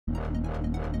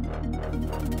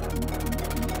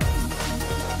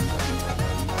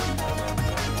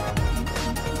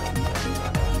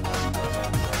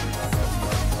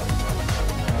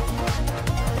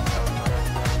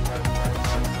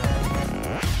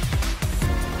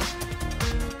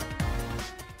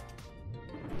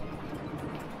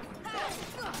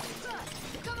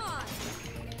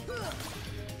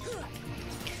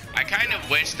I kind of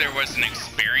wish there was an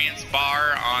experience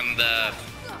bar on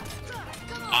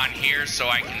here so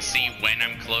I can see when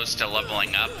I'm close to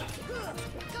leveling up.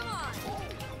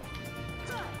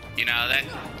 You know,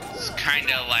 that's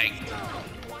kind of like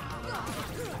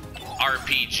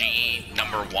RPG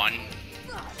 #1.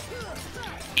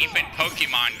 Even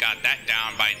Pokemon got that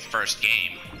down by its first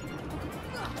game.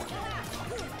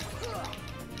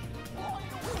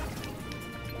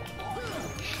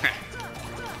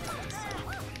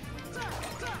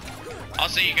 I'll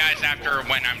see you guys after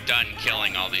when I'm done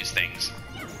killing all these things.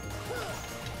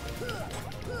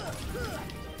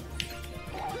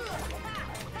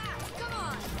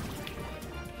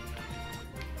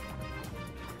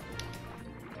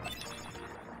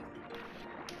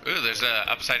 Ooh, there's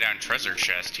a upside down treasure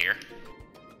chest here.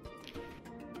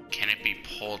 Can it be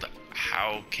pulled?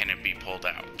 How can it be pulled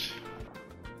out?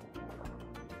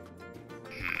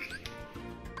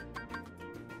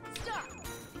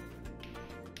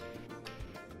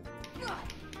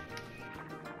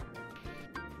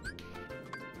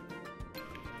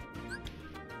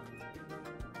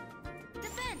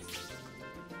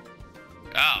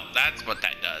 Oh, that's what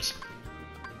that does.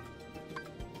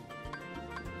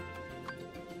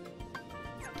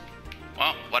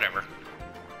 Well, whatever.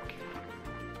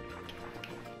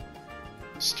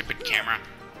 Stupid camera.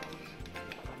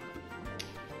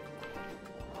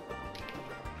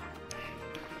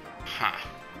 Huh.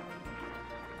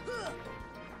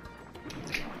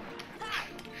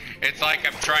 It's like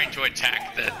I'm trying to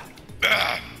attack the...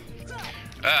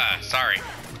 sorry.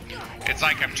 It's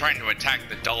like I'm trying to attack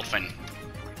the dolphin.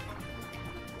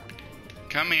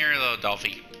 Come here, little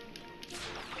dolphin.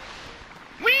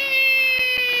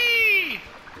 Whee!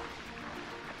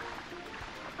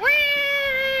 Whee!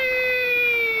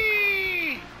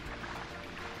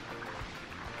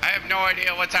 I have no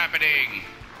idea what's happening.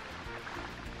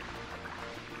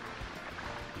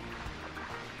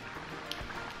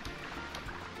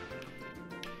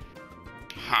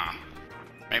 Huh.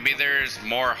 Maybe there's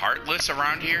more Heartless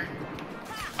around here?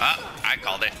 Oh, I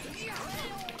called it.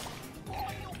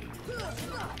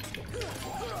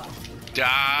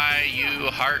 Die, you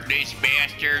heartless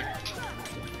bastard.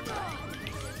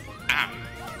 Ah.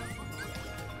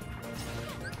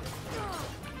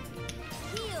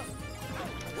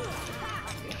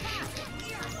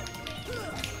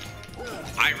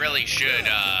 I really should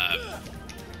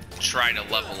try to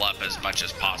level up as much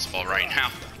as possible right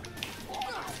now.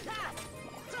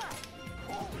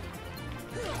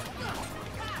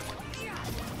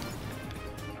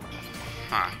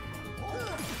 Huh.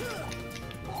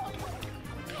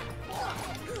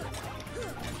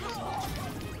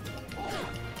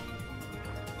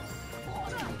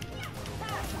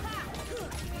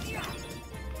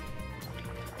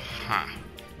 Huh.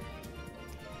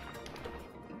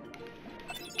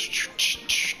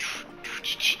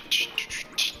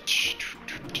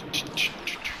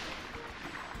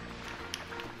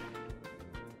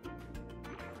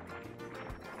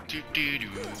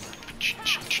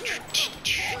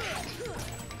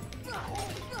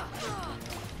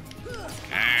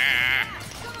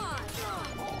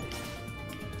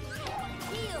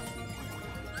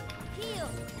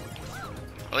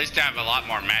 At least I have a lot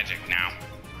more magic now.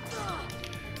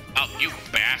 Oh, you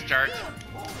bastard!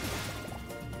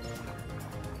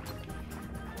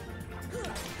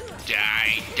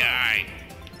 Die, die!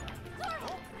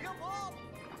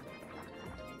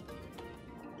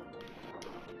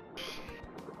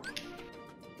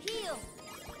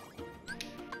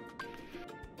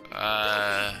 Huh.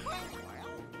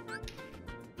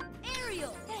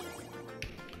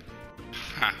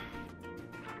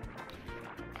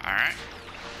 Alright.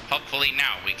 Hopefully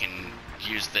now we can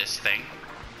use this thing.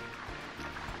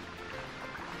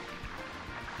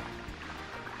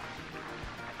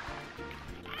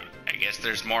 I guess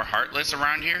there's more Heartless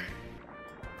around here?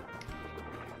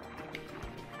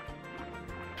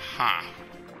 Huh.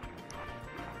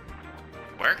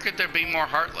 Where could there be more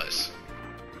Heartless?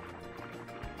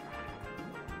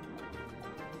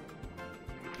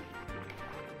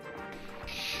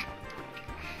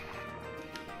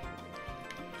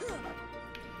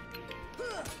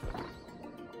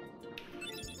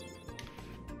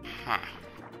 Huh.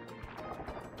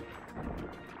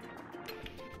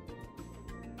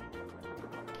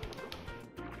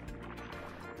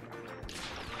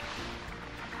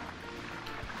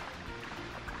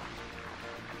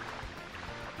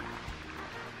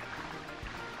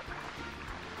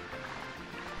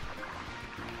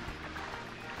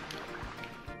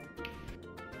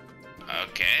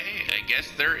 Okay, I guess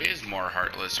there is more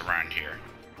Heartless around here.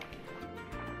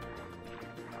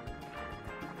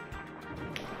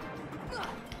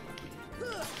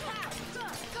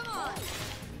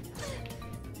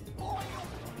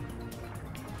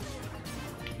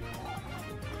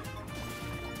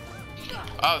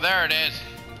 Oh, there it is.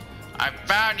 I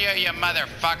found you, you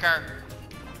motherfucker.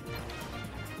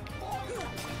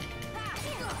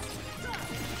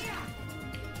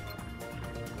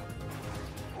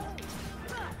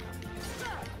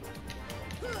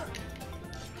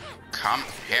 Come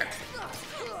here.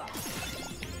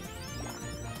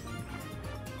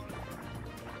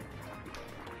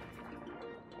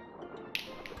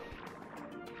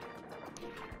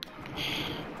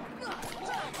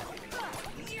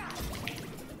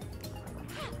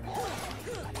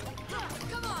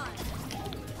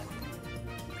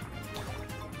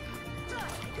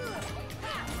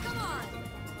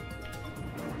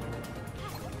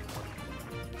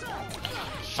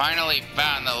 Finally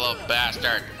found the little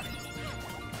bastard.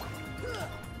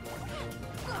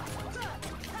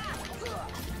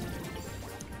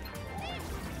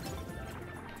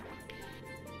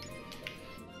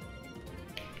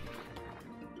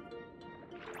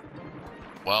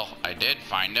 Well, I did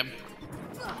find him.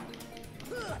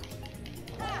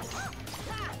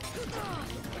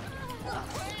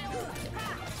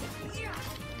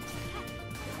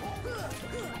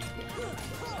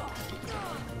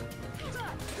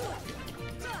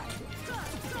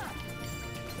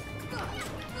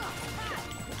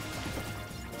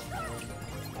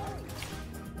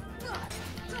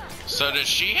 So does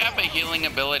she have a healing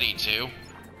ability too?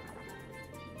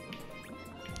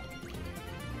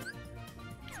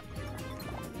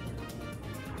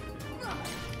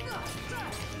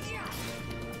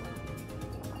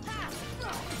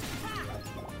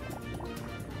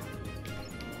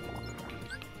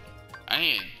 I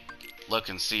need to look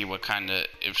and see what kind of,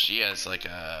 if she has like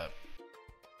a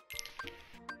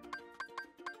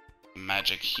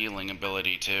magic healing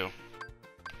ability too.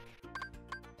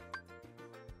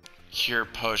 Cure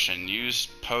potion. Use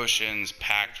potions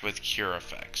packed with cure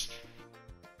effects.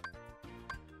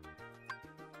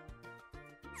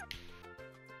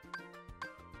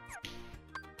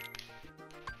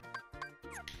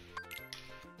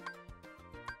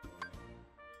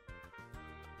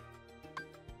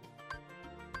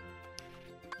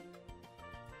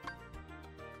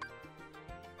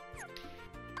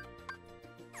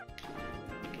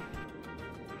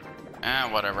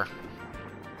 Whatever.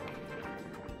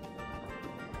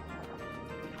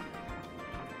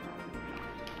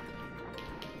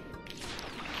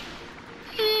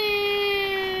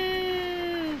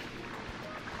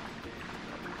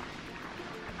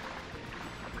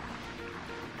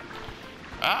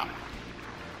 Oh.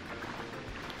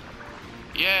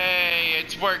 Yay,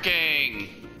 it's working.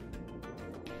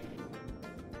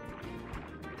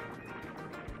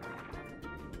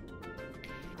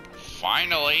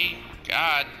 Finally.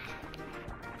 God.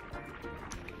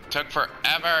 Took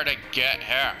forever to get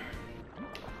here.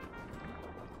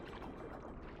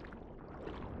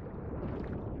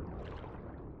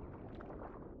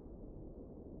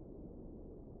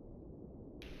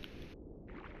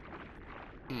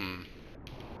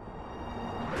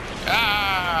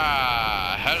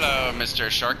 Ah, hello, Mr.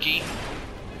 Sharky.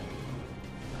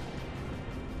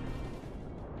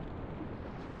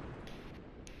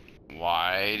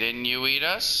 Why didn't you eat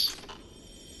us?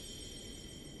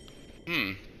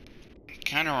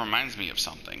 Kind of reminds me of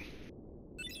something.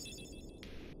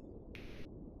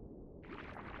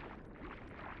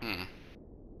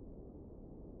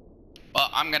 Well,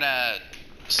 I'm gonna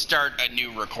start a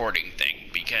new recording thing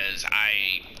because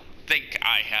I think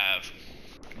I have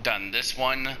done this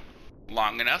one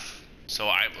long enough. So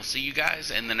I will see you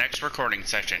guys in the next recording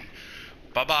session.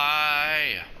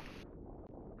 Bye-bye.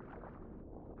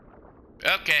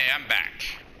 Okay, I'm back.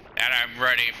 And I'm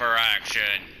ready for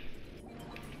action.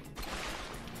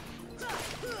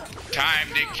 Time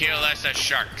to kill us a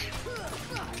shark.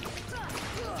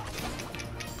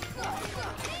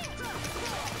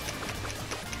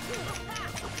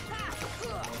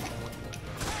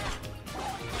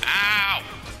 Ow!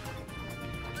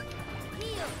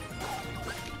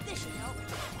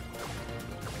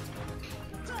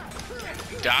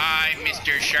 Die,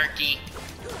 Mr. Sharky.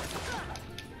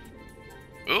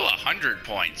 Ooh, 100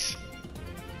 points.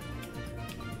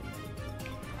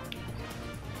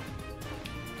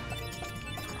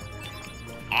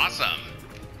 Awesome.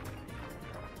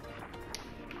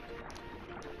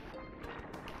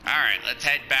 Alright, let's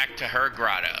head back to her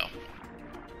grotto.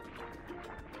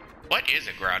 What is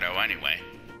a grotto anyway?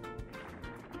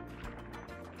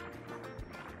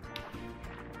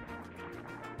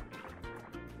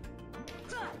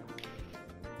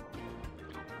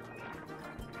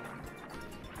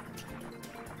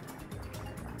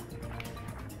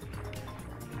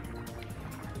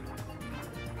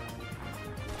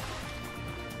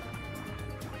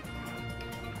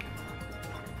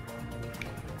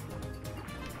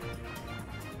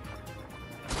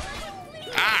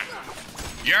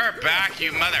 You're back,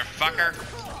 you motherfucker.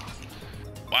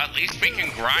 Well, at least we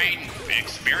can grind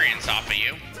experience off of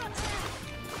you.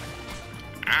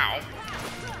 Ow.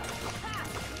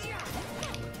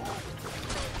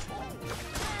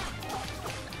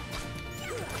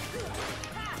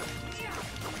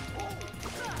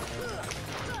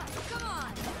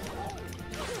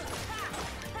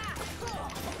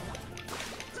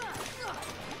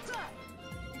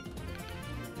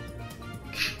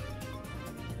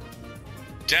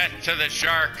 Death to the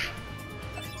shark.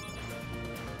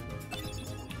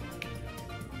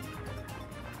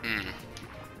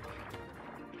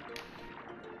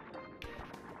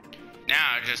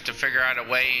 Now, just to figure out a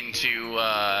way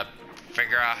to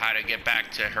figure out how to get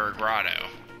back to her grotto.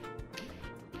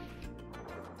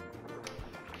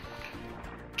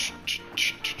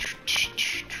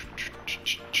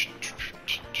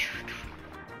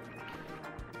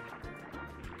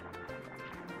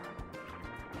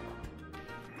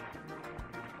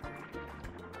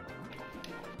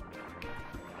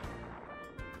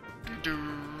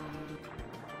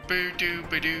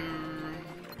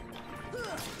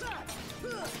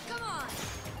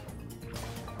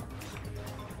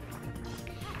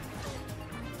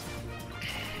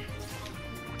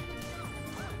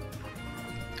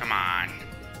 Come on. Come on.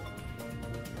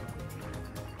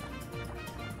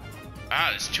 Ah,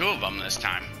 there's two of them this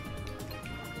time.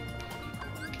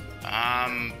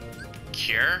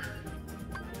 Cure?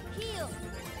 Heal.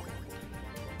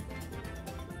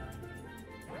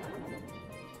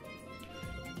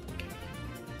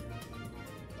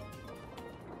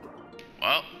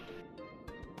 Well.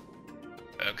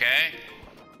 Okay.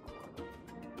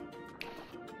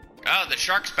 Oh, the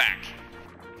shark's back.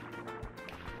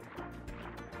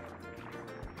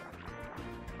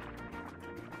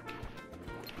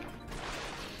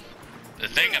 The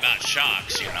thing about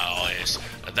sharks, you know, is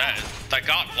that they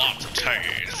got lots of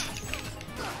teeth.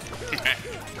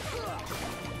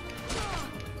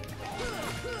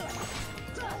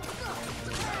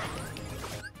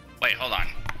 Wait, hold on.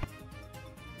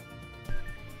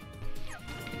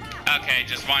 Okay,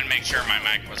 just wanted to make sure my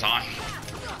mic was on.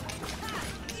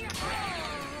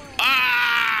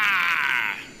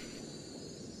 Ah!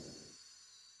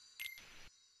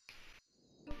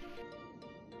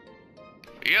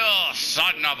 You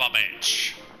son of a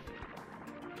bitch.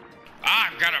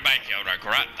 I'm gonna make you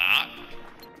regret that.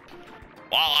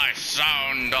 While I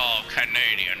sound all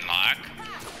Canadian-like.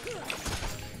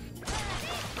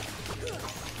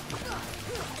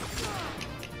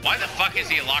 Why the fuck is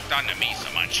he locked onto me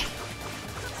so much?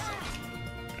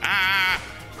 Ah!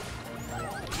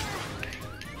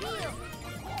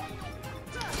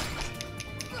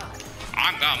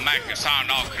 I'm gonna make you sound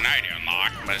all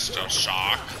Canadian-like, Mr.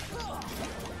 Shark.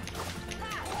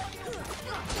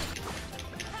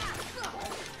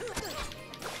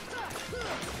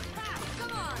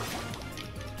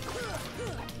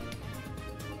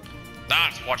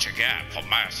 That's what you get for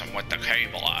messing with the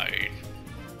Keyblade.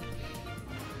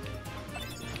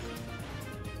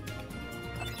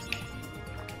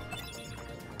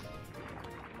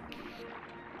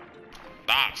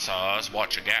 That's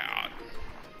what you get.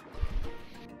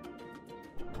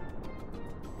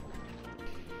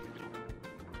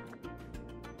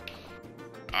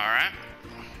 All right.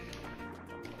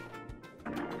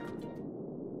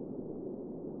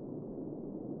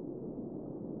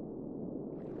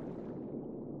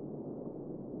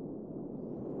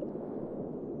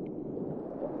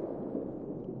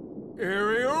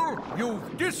 Ariel,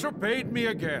 you've disobeyed me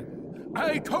again.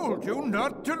 I told you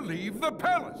not to leave the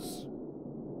palace.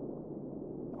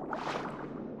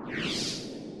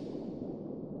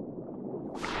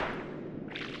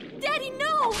 Daddy,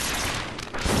 no!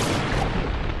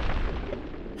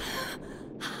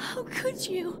 How could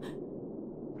you?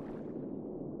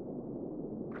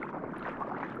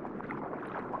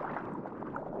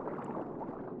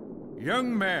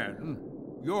 Young man,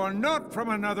 you're not from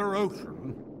another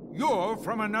ocean. You're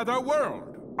from another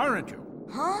world, aren't you?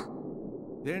 Huh?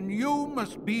 Then you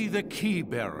must be the key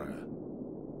bearer.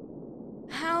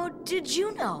 How did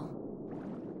you know?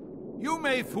 You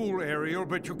may fool Ariel,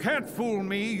 but you can't fool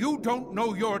me. You don't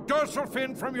know your dorsal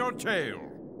fin from your tail.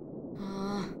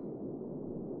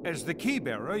 As the key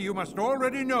bearer, you must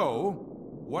already know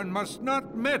one must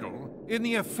not meddle in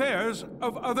the affairs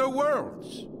of other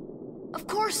worlds. Of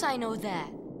course I know that,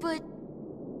 but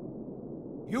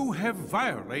You have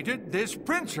violated this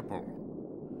principle.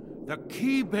 The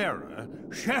key bearer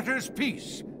shatters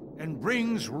peace and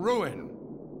brings ruin.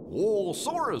 Oh,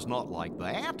 Sora's not like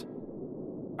that.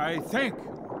 I thank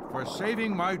you for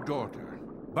saving my daughter,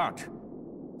 but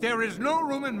there is no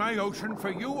room in my ocean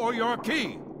for you or your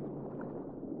key.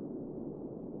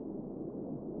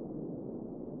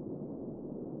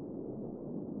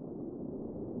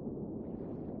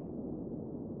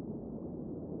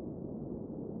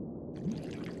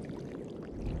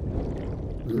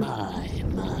 My,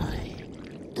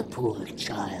 the poor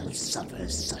child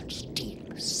suffers such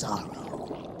deep sorrow.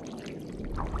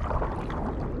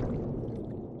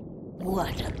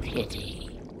 What a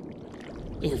pity.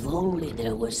 If only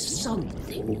there was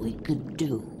something we could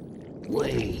do.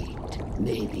 Wait,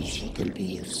 maybe she can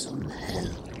be of some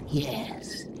help.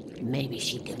 Yes, maybe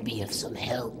she can be of some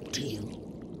help to you.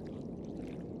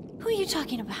 Who are you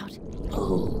talking about?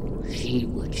 Oh, she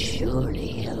would surely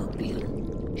help you.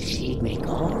 She'd make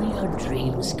all your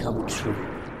dreams come true.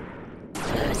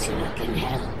 Ursula can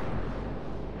help.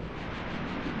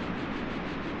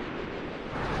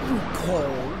 You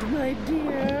called, my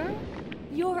dear?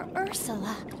 You're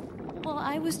Ursula. Well,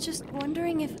 I was just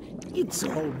wondering if... It's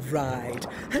all right.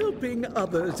 Helping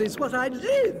others is what I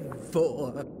live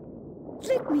for.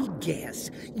 Let me guess.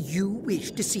 You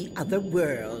wish to see other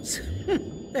worlds.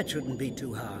 That shouldn't be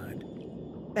too hard.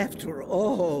 After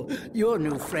all, your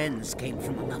new friends came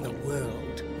from another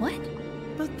world. What?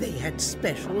 But they had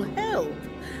special help.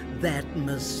 That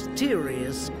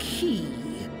mysterious key.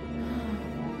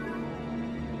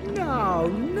 Now,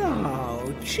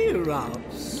 cheer up,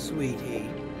 sweetie.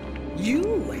 You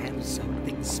have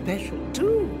something special,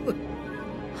 too.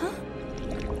 Huh?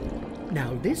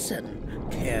 Now listen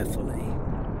carefully.